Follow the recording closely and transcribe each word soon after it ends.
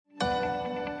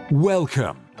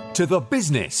Welcome to the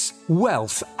Business,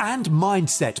 Wealth and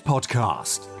Mindset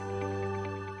Podcast.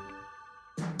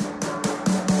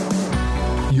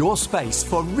 Your space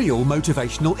for real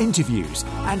motivational interviews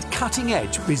and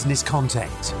cutting-edge business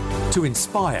content to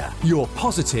inspire your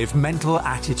positive mental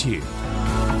attitude.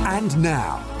 And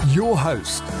now, your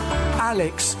host,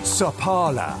 Alex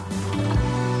Sapala.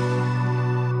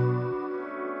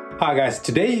 Hi guys,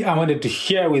 today I wanted to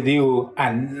share with you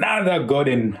another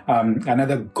golden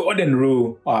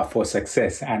rule for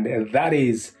success, and that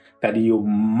is that you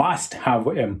must have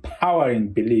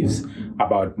empowering beliefs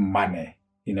about money.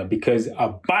 Because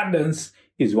abundance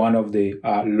is one of the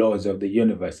laws of the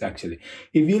universe. Actually,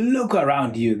 if you look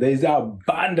around you, there's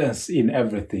abundance in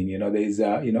everything. There's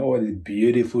all the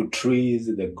beautiful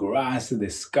trees, the grass, the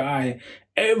sky.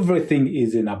 Everything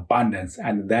is in abundance,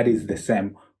 and that is the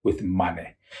same with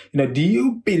money. Do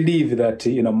you believe that,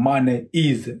 money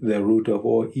is the root of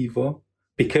all evil?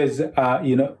 Because,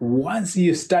 once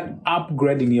you start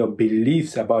upgrading your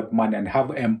beliefs about money and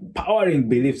have empowering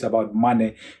beliefs about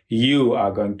money, you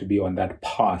are going to be on that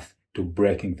path to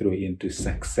breaking through into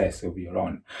success of your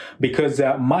own. Because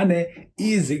money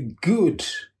is good.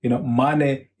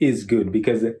 Money is good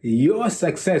because your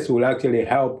success will actually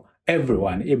help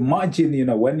everyone. Imagine,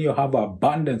 when you have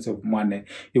abundance of money,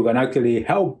 you can actually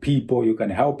help people, you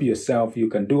can help yourself, you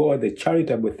can do all the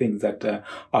charitable things that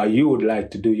you would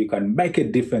like to do. You can make a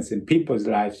difference in people's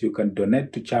lives. You can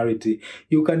donate to charity.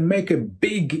 You can make a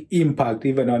big impact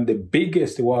even on the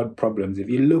biggest world problems. If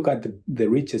you look at the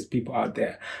richest people out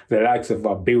there, the likes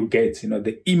of Bill Gates,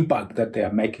 the impact that they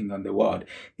are making on the world,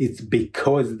 it's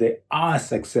because they are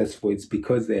successful. It's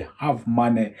because they have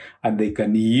money and they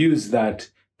can use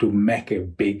that to make a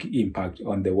big impact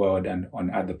on the world and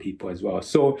on other people as well.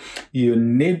 So you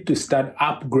need to start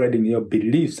upgrading your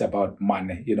beliefs about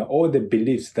money. All the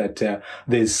beliefs that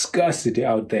there's scarcity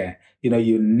out there.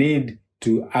 You need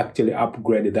to actually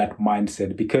upgrade that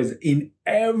mindset, because in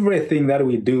everything that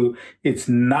we do, it's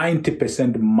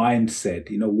 90% mindset.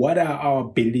 What are our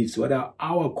beliefs? What are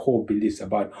our core beliefs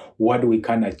about what we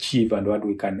can achieve and what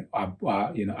we can,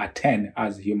 attain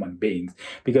as human beings?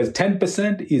 Because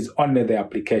 10% is only the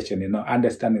application,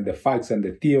 understanding the facts and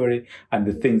the theory and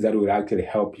the things that will actually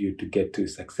help you to get to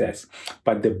success.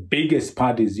 But the biggest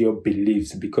part is your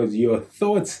beliefs, because your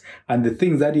thoughts and the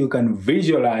things that you can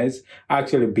visualize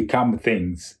actually become things.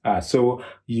 So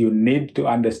you need to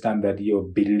understand that your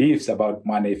beliefs about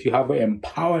money, if you have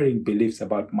empowering beliefs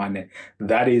about money,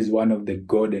 that is one of the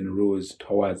golden rules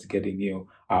towards getting you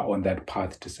on that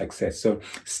path to success. So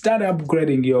start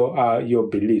upgrading your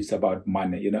beliefs about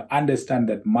money. Understand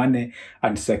that money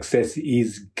and success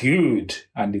is good,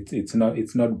 and it's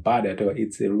not bad at all.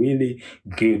 It's really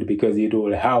good because it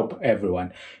will help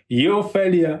everyone. Your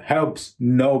failure helps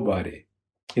nobody.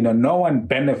 No one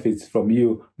benefits from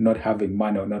you not having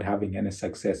money or not having any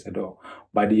success at all.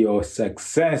 But your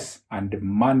success and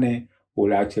money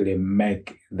will actually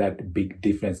make that big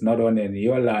difference, not only in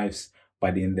your lives,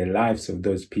 but in the lives of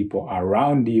those people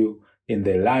around you, in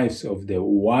the lives of the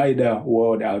wider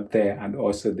world out there, and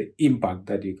also the impact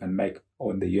that you can make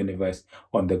on the universe,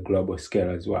 on the global scale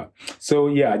as well. So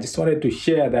I just wanted to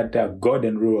share that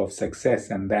golden rule of success,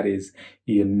 and that is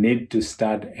you need to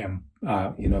start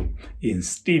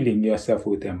instilling yourself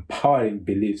with empowering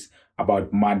beliefs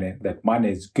about money, that money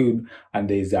is good and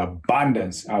there is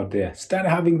abundance out there. Start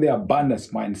having the abundance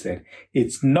mindset.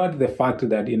 It's not the fact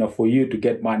that, for you to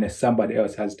get money, somebody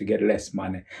else has to get less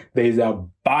money. There is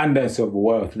abundance of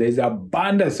wealth. There is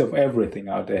abundance of everything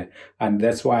out there. And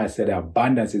that's why I said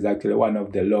abundance is actually one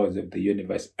of the laws of the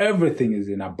universe. Everything is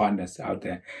in abundance out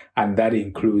there. And that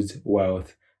includes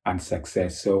wealth and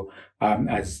success. So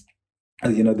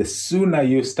the sooner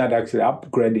you start actually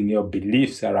upgrading your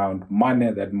beliefs around money,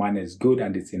 that money is good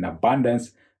and it's in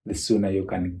abundance, the sooner you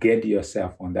can get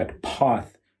yourself on that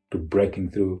path to breaking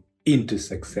through into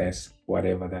success,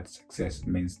 whatever that success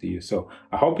means to you. So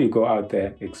I hope you go out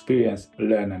there, experience,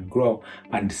 learn and grow,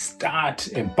 and start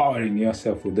empowering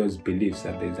yourself with those beliefs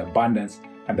that there's abundance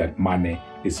and that money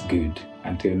is good.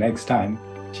 Until next time,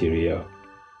 cheerio.